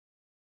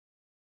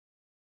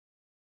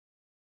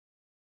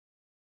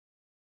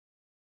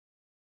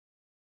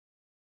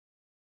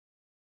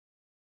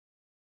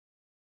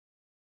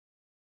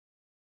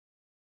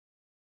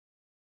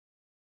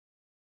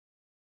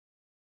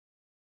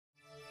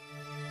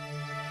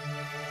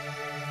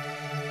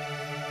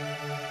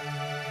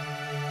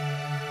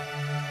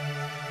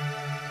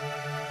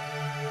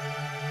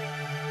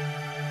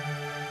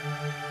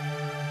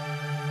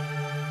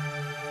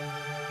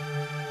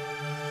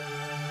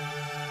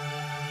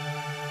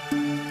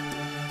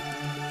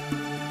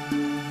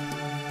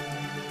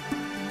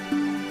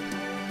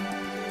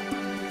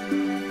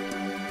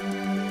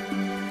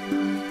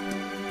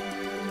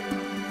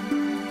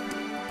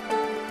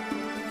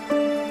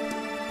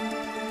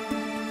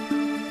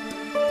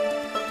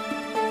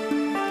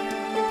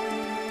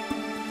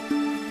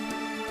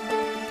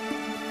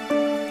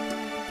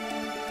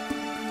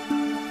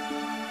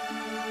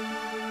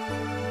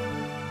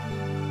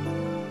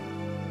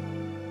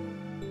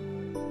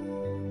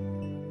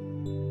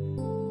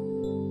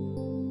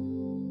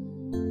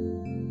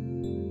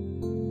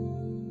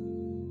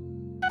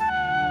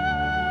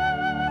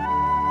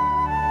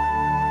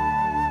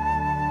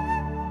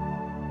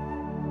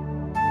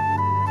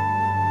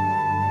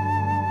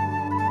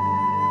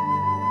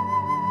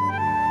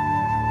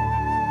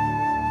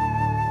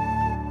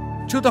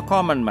To the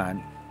common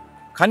man,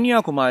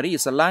 Kanniyakumari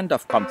is a land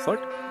of comfort,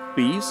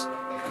 peace,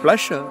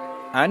 pleasure,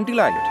 and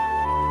delight.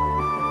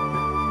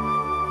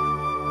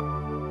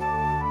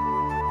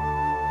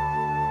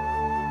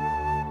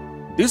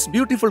 This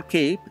beautiful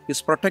cape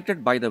is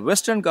protected by the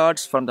Western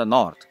Ghats from the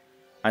north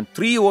and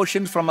 3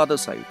 oceans from other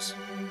sides.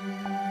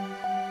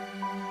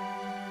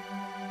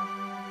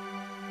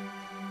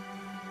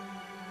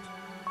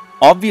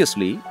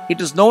 Obviously, it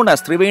is known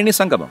as Triveni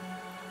Sangamam,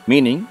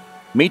 meaning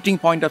meeting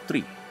point of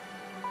 3.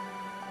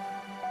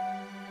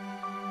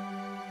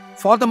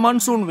 For the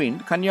monsoon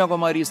wind,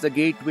 Kanniyakumari is the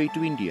gateway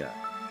to India.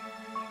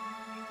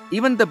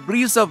 Even the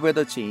breeze of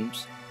weather change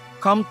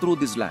come through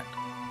this land.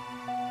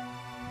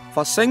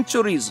 For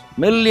centuries,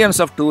 millions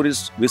of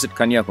tourists visit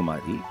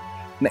Kanniyakumari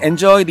and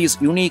enjoy these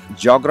unique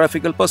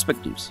geographical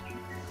perspectives.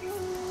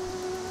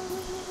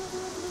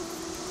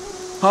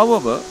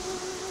 However,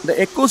 the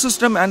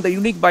ecosystem and the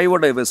unique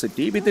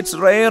biodiversity with its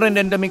rare and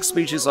endemic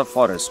species of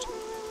forest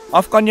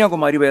of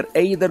Kanniyakumari were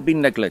either been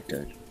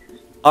neglected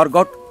or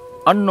got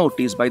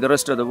unnoticed by the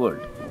rest of the world.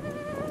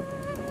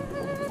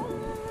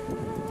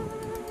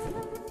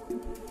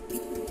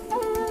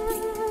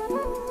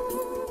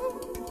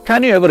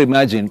 Can you ever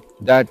imagine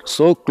that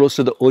so close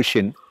to the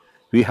ocean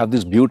we have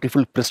this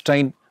beautiful,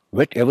 pristine,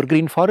 wet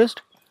evergreen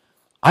forest?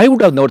 I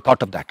would have never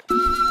thought of that.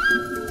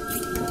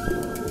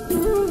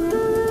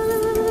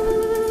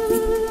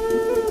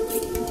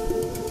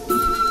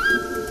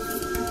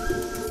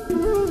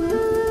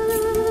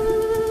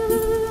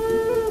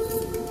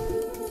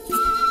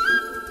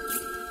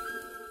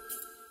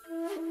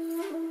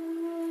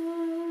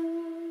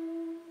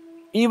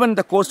 Even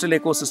the coastal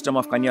ecosystem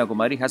of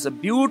Kanniyakumari has a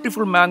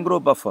beautiful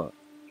mangrove buffer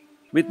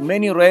with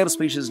many rare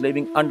species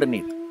living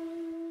underneath.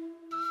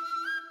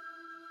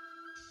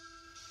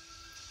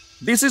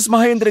 This is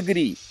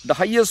Mahendragiri, the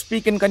highest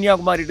peak in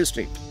Kanniyakumari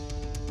district.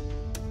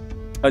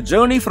 A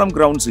journey from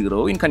ground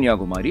zero in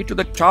Kanniyakumari to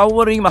the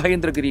towering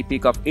Mahendragiri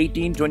peak of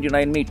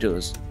 1829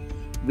 meters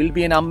will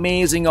be an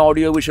amazing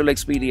audio-visual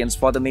experience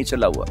for the nature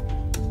lover.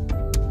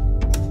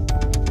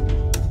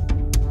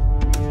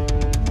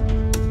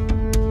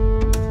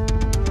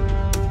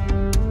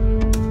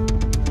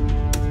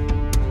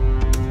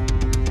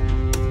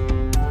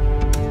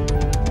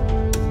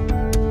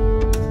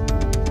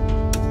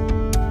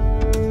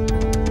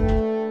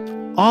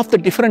 Of the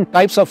different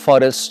types of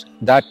forests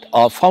that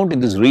are found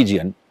in this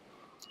region,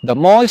 the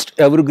moist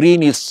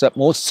evergreen is the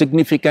most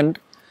significant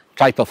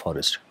type of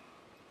forest.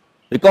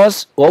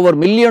 Because over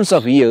millions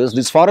of years,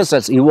 this forest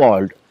has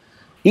evolved,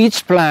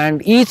 each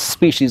plant, each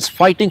species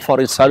fighting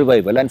for its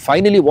survival, and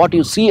finally what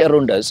you see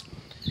around us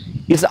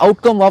is the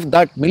outcome of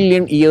that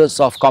million years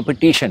of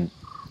competition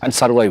and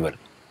survival.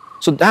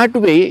 So that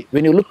way,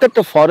 when you look at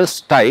the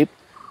forest type,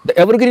 the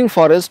evergreen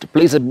forest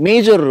plays a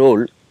major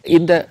role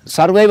in the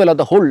survival of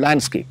the whole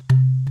landscape.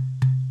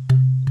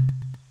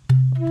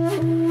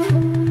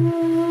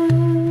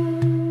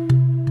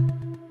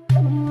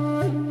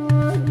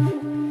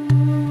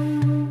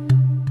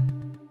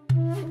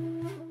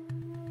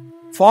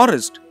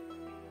 Forest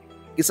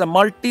is a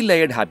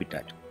multi-layered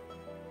habitat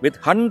with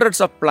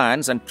hundreds of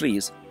plants and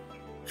trees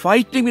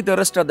fighting with the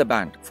rest of the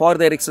band for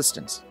their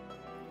existence.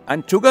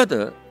 And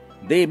together,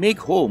 they make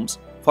homes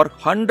for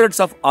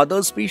hundreds of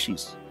other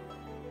species.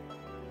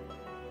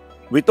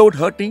 Without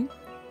hurting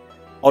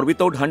or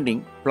without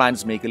hunting,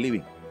 plants make a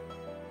living.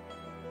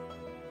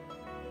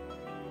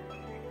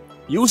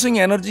 Using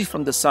energy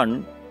from the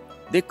sun,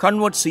 they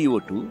convert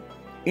CO2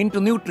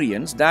 into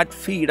nutrients that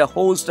feed a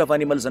host of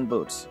animals and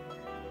birds.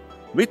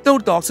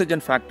 Without the oxygen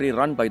factory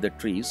run by the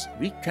trees,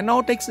 we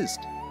cannot exist.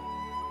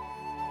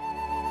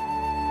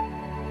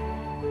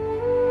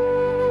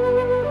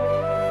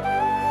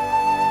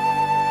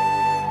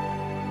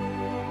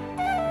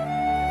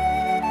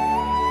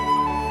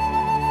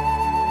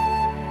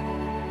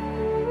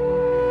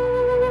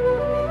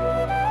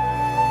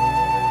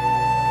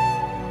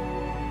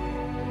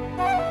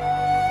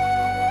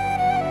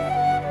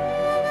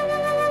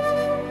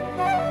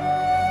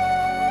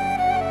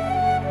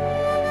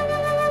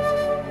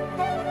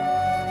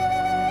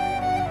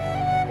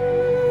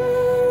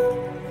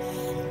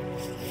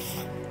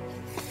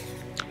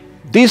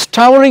 These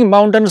towering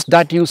mountains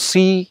that you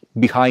see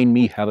behind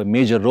me have a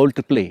major role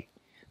to play.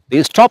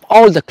 They stop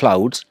all the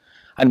clouds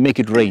and make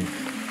it rain.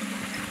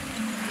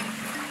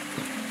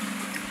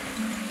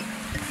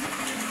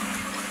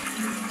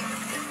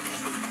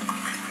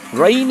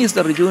 Rain is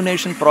the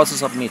rejuvenation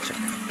process of nature.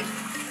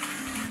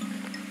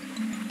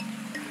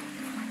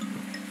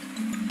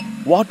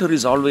 Water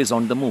is always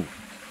on the move,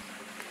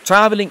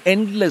 traveling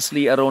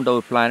endlessly around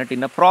our planet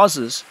in a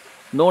process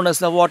known as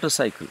the water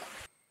cycle.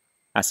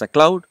 As a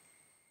cloud,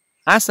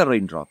 as a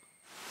raindrop,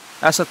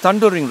 as a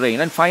thundering rain,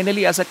 and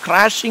finally as a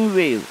crashing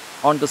wave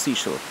on the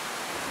seashore.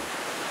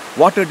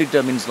 Water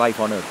determines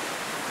life on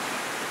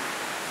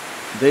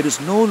earth. There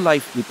is no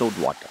life without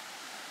water.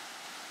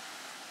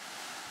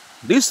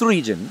 This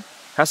region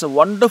has a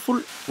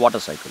wonderful water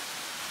cycle,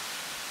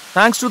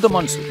 thanks to the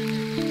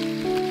monsoon.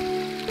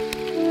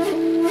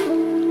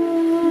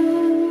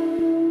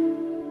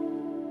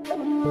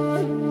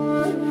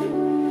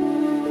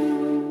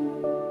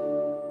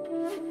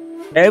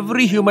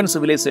 Every human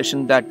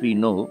civilization that we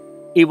know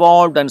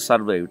evolved and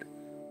survived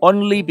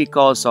only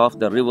because of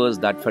the rivers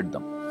that fed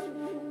them.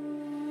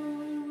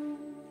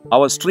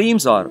 Our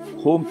streams are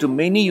home to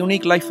many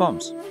unique life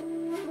forms,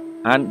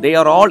 and they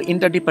are all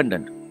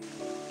interdependent.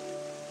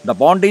 The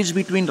bondage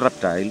between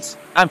reptiles,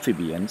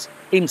 amphibians,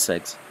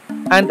 insects,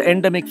 and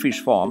endemic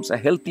fish forms a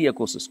healthy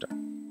ecosystem.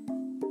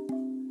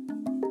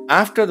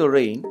 After the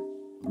rain,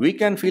 we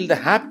can feel the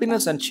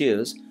happiness and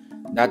cheers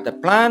that the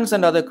plants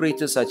and other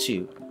creatures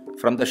achieve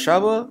from the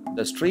shower,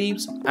 the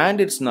streams,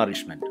 and its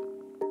nourishment.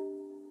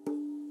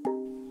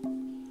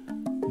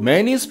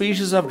 Many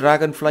species of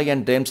dragonfly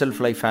and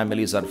damselfly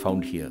families are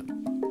found here,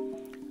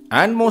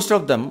 and most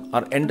of them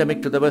are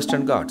endemic to the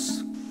Western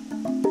Ghats.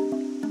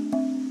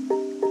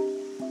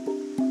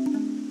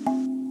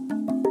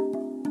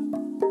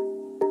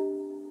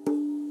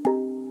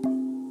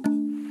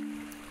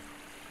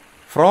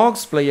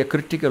 Frogs play a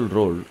critical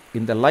role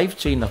in the life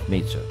chain of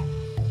nature.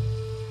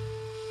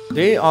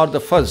 They are the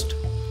first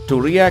to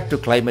react to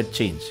climate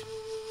change.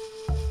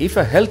 If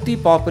a healthy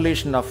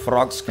population of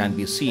frogs can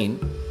be seen,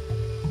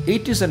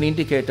 it is an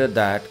indicator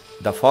that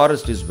the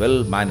forest is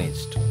well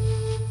managed.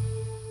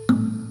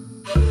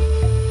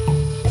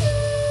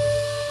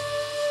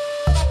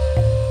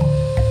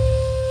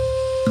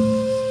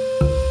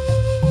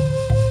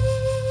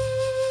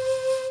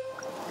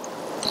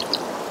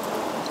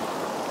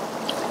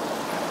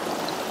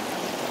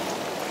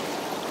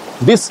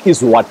 This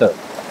is water.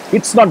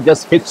 It's not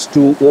just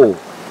H2O.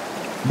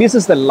 This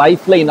is the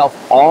lifeline of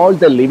all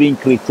the living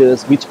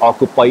creatures which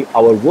occupy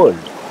our world.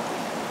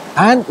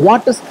 And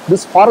what does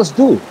this forest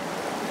do?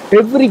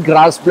 Every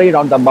grass blade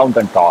on the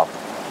mountain top,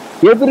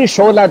 every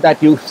shola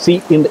that you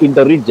see in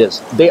the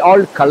ridges, they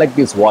all collect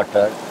this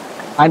water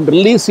and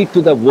release it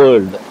to the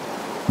world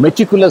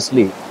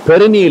meticulously,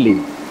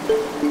 perennially.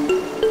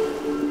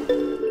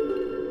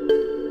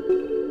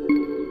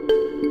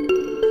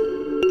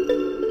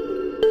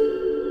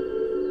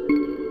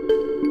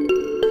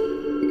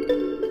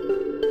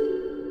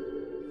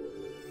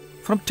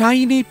 From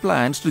tiny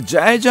plants to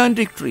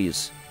gigantic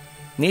trees,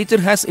 nature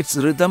has its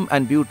rhythm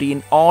and beauty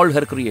in all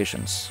her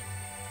creations.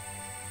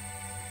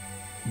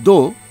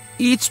 Though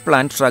each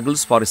plant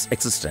struggles for its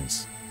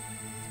existence,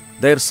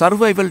 their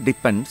survival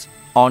depends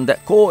on the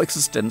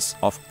coexistence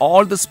of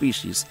all the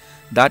species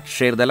that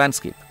share the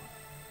landscape.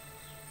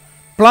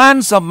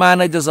 Plants are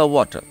managers of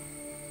water.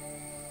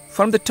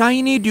 From the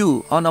tiny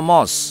dew on a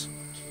moss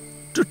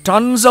to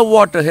tons of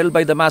water held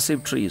by the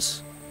massive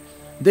trees,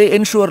 they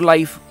ensure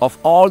life of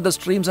all the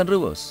streams and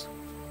rivers.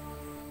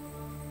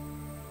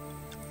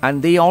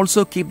 And they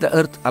also keep the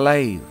earth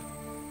alive.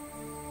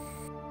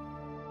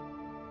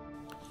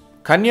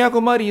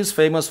 Kanniyakumari is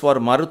famous for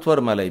Marutvar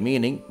Malai,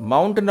 meaning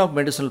mountain of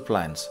medicinal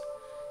plants.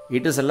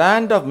 It is a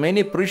land of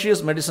many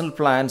precious medicinal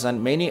plants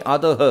and many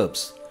other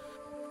herbs.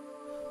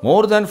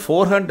 More than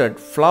 400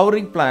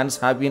 flowering plants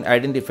have been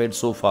identified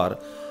so far,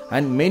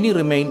 and many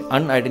remain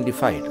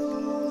unidentified.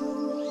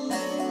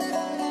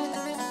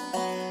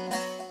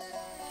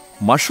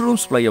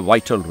 Mushrooms play a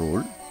vital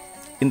role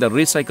in the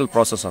recycle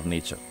process of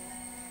nature.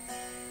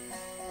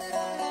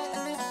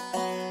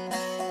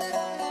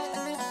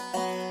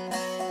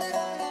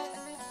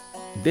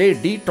 They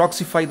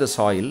detoxify the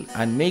soil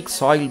and make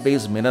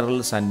soil-based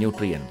minerals and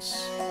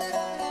nutrients.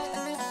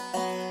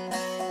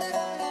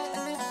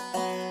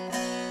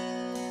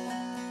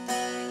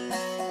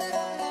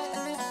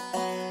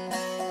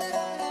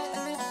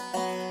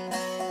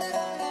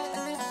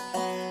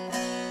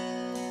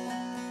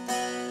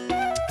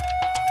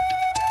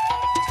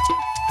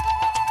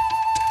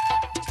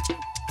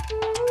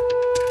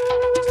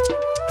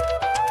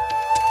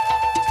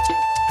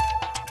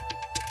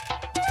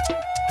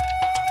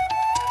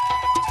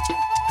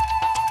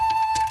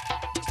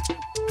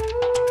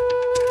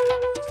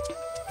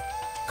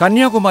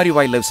 Kanniyakumari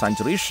Wildlife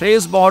Sanctuary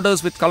shares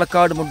borders with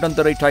Kalakkad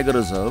Muddantarai Tiger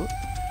Reserve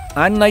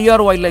and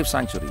Nayyar Wildlife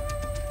Sanctuary.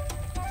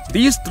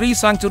 These three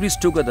sanctuaries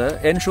together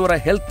ensure a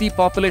healthy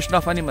population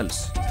of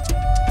animals.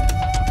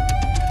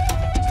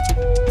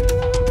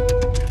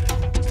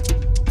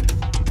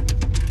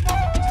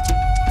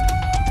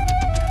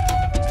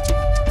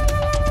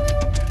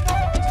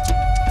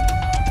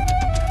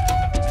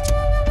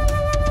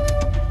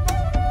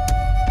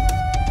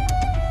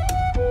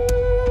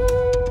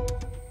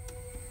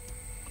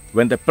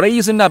 When the prey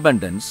is in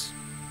abundance,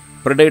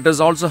 predators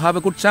also have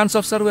a good chance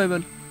of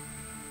survival.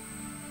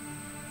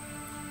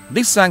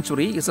 This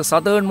sanctuary is the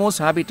southernmost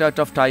habitat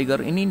of tiger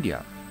in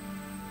India.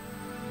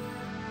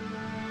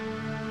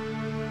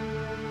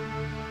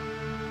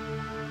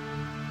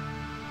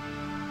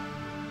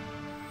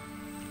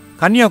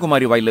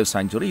 Kanniyakumari Wildlife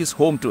Sanctuary is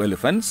home to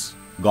elephants,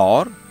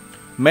 gaur,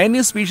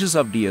 many species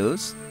of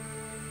deers,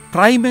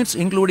 primates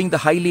including the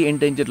highly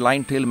endangered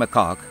lion-tailed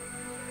macaque,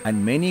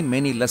 and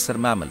many lesser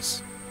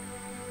mammals.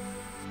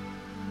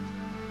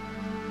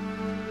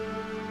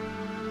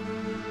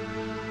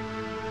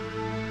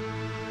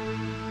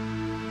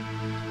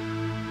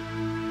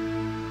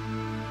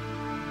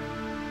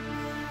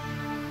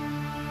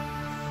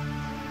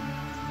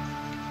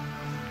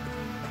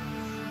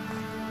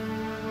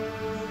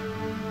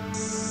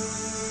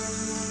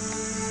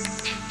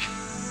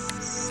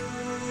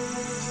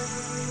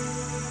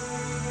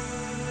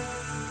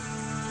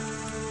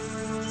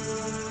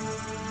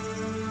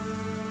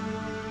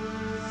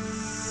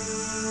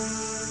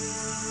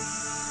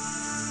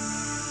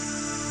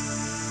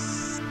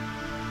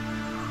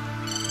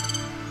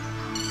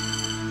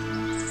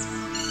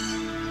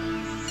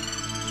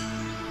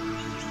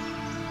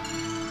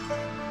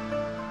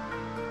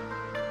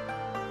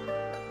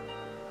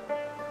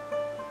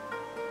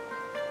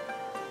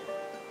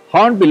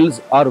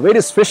 Hornbills are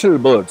very special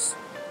birds.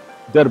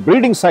 Their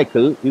breeding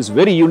cycle is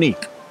very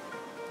unique.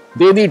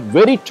 They need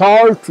very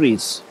tall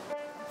trees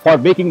for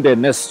making their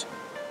nest.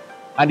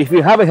 And if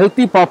you have a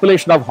healthy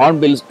population of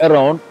hornbills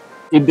around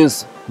in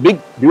this big,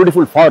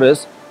 beautiful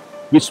forest,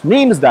 which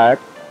means that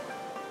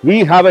we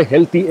have a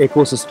healthy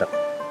ecosystem.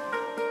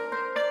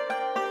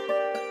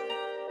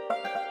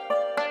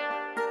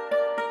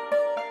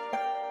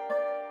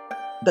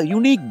 The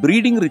unique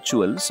breeding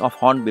rituals of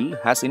hornbill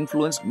has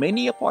influenced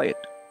many a poet.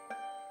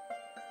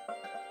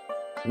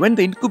 When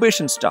the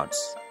incubation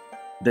starts,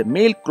 the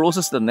male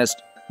closes the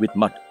nest with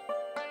mud,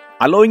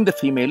 allowing the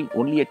female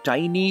only a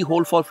tiny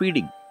hole for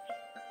feeding.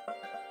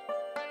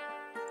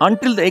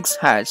 Until the eggs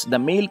hatch, the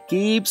male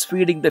keeps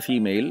feeding the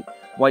female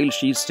while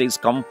she stays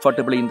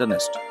comfortably in the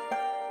nest.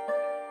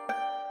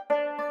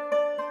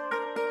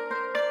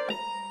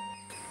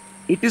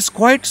 It is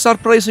quite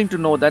surprising to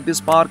know that this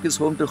park is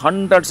home to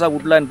hundreds of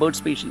woodland bird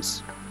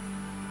species.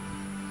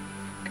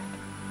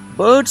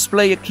 Birds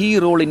play a key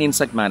role in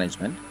insect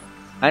management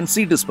and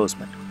seed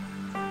disbursement.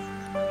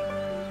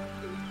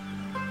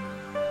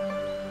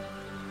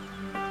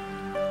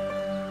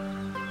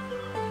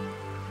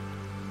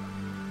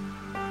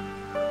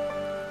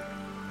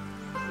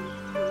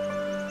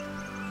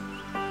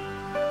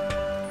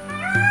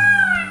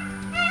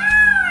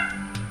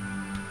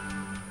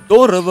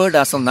 Though revered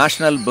as a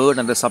national bird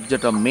and the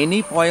subject of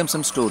many poems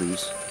and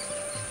stories,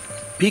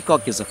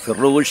 peacock is a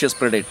ferocious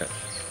predator.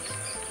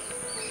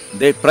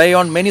 They prey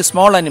on many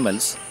small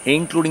animals,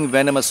 including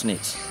venomous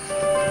snakes.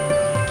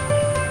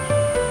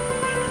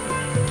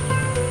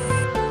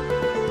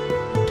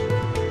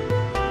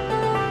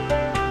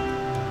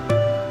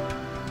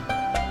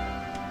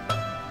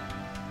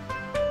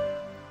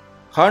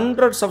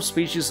 Hundreds of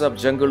species of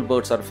jungle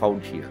birds are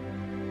found here.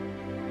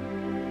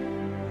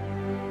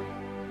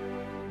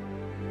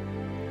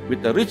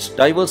 With the rich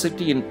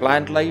diversity in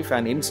plant life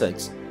and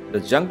insects, the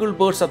jungle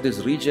birds of this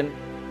region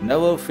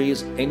never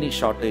face any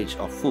shortage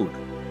of food.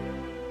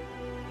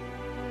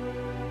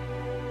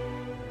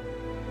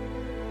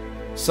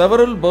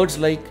 Several birds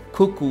like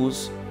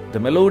cuckoos, the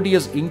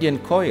melodious Indian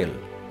quail,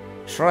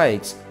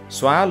 shrikes,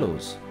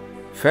 swallows,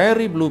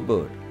 fairy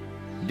bluebird,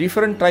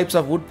 different types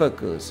of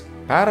woodpeckers,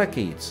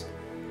 parakeets,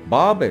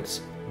 barbets,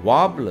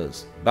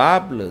 warblers,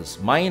 babblers,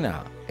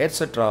 myna,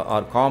 etc.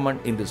 are common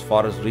in this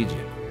forest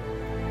region.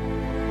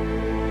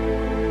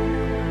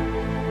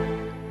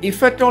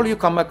 If at all you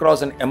come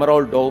across an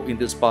emerald dove in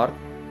this park,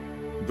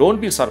 don't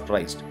be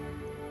surprised.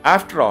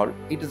 After all,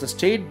 it is the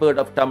state bird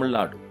of Tamil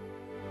Nadu.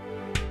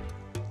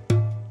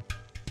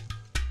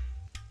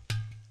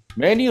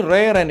 Many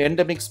rare and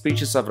endemic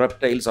species of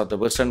reptiles of the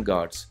Western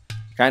Ghats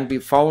can be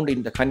found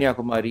in the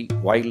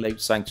Kanniyakumari Wildlife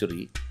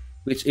Sanctuary,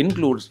 which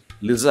includes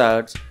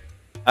lizards,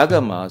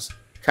 agamas,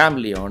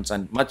 chameleons,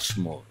 and much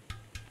more.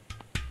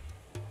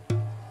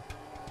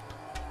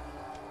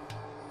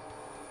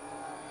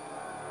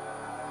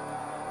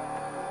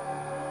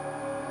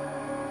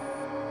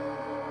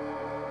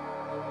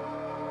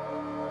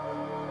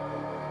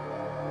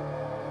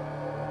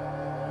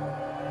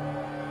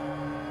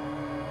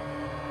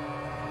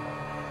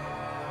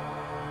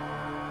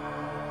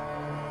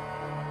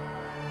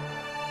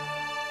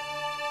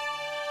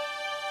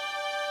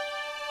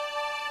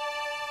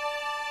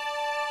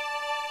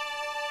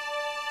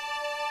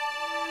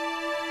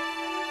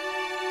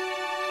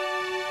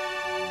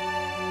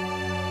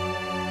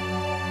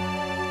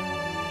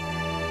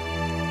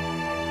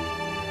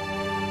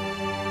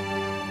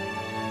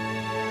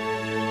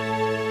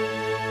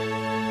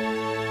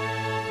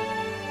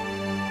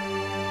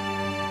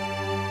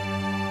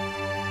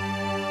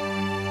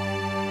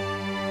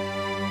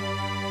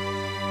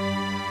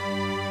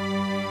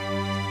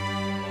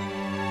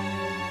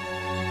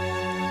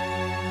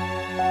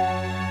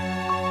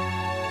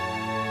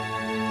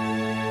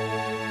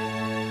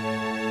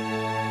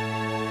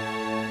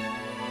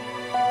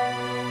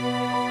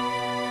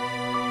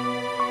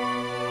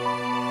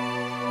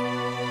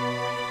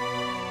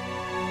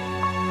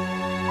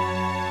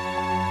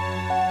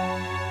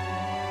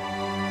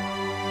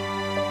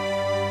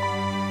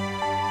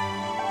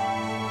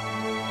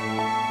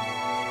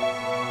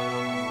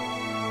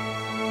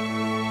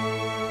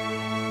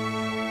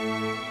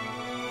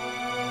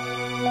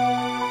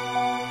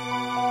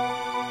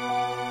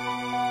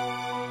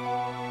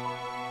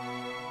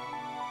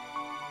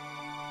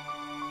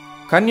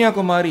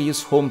 Kanniyakumari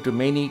is home to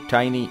many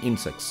tiny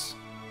insects.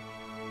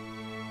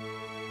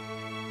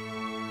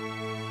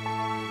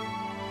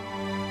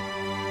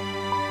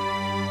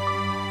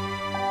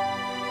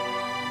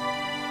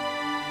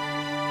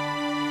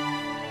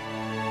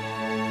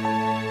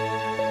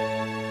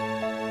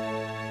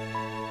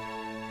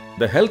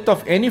 The health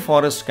of any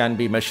forest can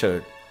be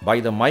measured by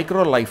the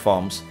micro life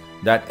forms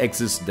that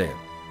exist there.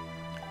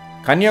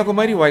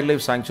 Kanniyakumari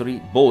Wildlife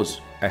Sanctuary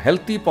boasts a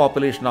healthy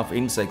population of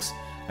insects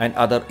and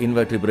other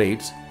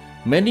invertebrates.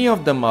 Many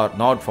of them are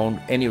not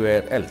found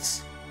anywhere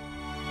else.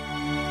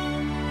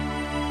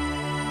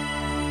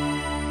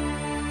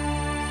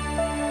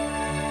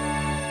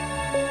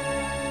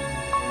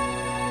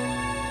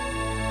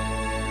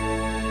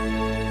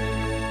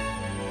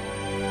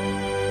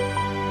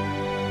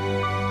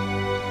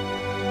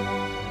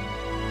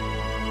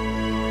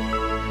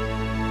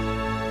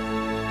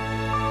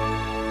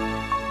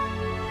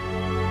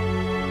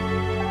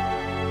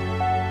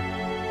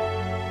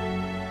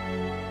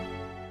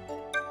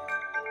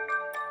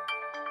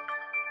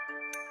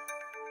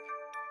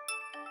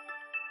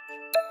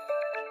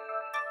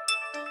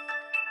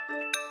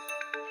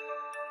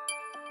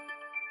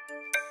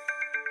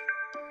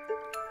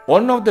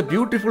 One of the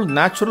beautiful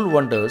natural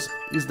wonders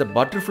is the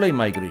butterfly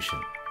migration,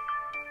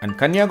 and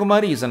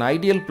Kanniyakumari is an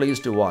ideal place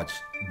to watch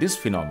this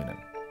phenomenon.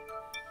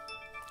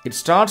 It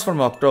starts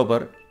from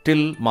October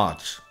till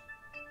March.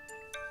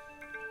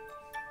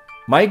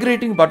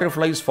 Migrating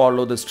butterflies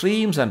follow the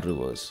streams and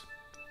rivers.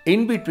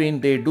 In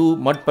between, they do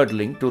mud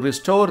puddling to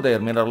restore their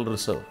mineral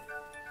reserve.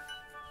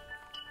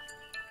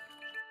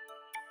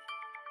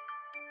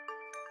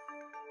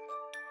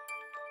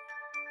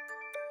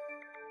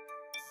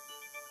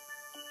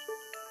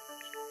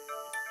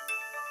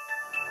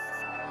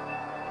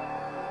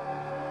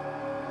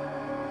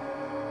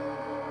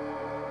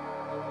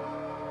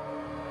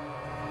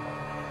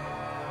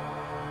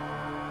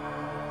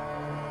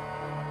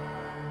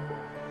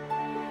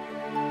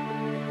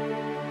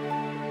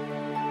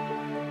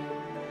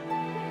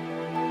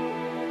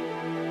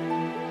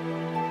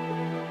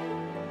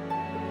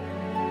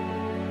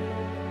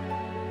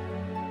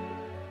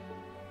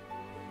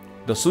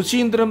 The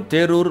Suchindram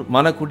Therur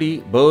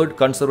Manakudi Bird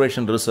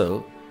Conservation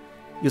Reserve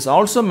is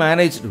also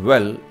managed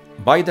well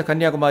by the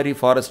Kanniyakumari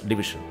Forest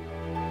Division.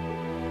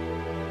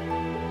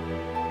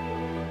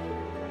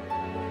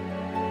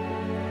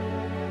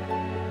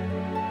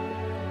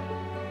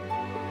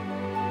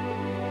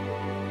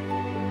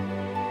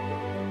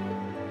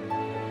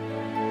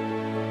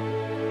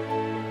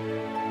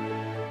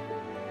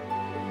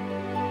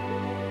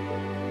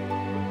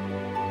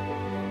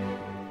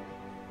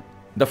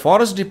 The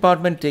Forest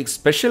Department takes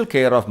special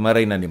care of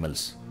marine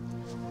animals.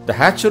 The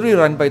hatchery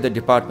run by the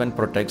department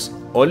protects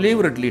olive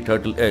ridley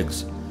turtle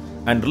eggs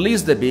and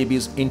release the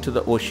babies into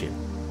the ocean.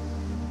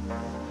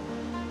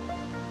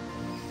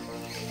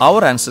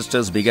 Our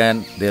ancestors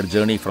began their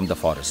journey from the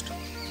forest.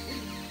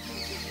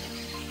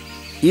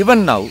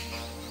 Even now,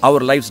 our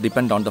lives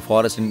depend on the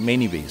forest in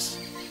many ways.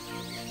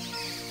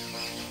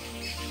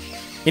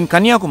 In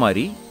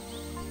Kanniyakumari,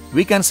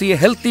 we can see a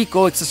healthy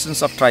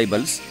coexistence of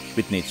tribals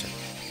with nature.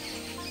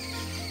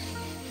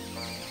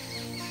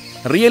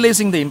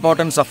 Realizing the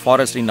importance of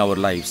forest in our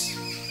lives,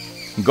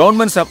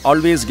 governments have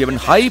always given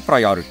high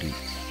priority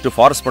to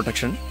forest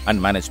protection and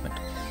management.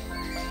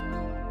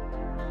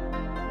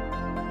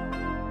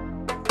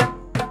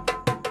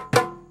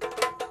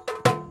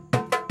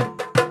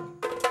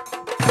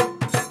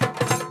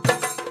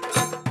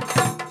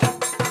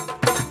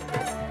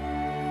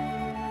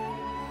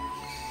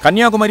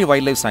 Kanniyakumari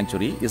Wildlife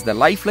Sanctuary is the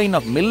lifeline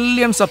of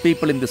millions of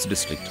people in this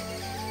district.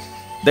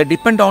 They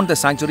depend on the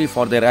sanctuary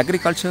for their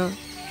agriculture,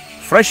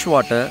 fresh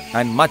water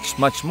and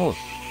much more.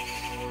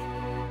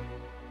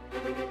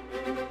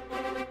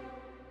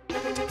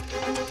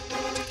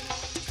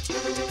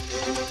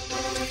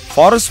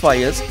 Forest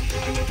fires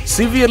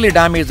severely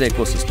damage the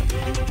ecosystem.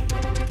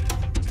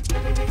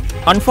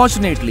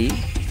 Unfortunately,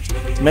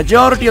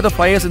 majority of the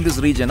fires in this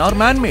region are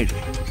man-made.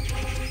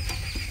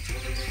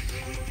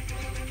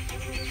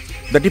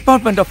 The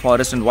Department of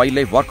Forest and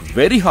Wildlife work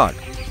very hard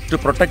to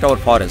protect our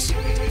forests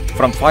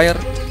from fire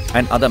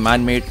and other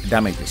man-made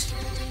damages.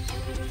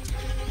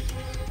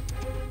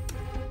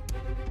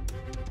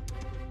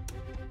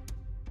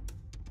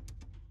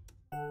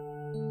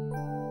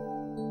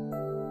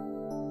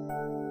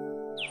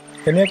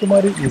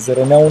 Kanniyakumari is a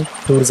renowned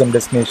tourism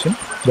destination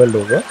world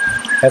over,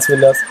 as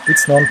well as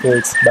it's known for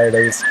its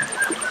biodiversity.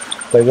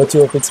 By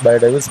virtue of its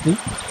biodiversity,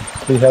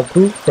 we have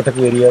two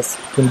protected areas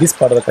in this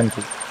part of the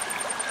country.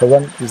 The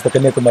one is the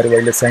Kanniyakumari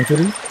Wildlife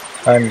Sanctuary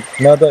and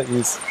another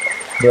is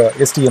the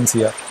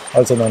STMCR,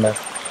 also known as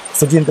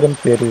Suchindram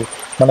Therur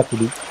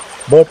Manakudi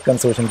Bird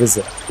Conservation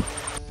Reserve.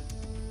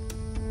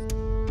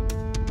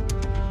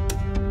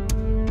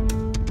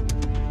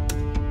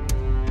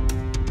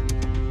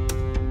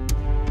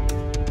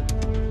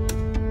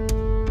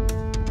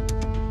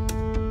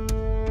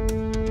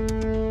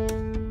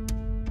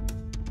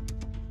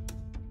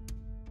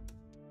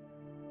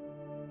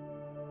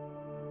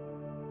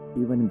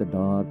 Even in the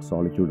dark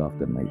solitude of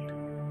the night,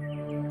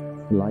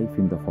 life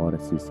in the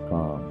forest is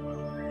calm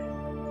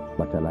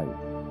but alive.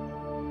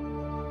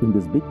 In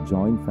this big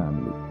joint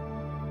family,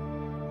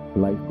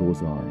 life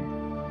goes on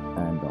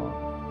and on,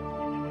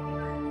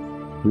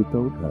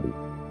 without hurry,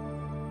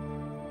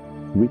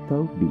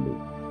 without delay,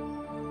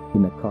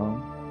 in a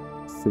calm,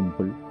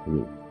 simple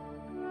way.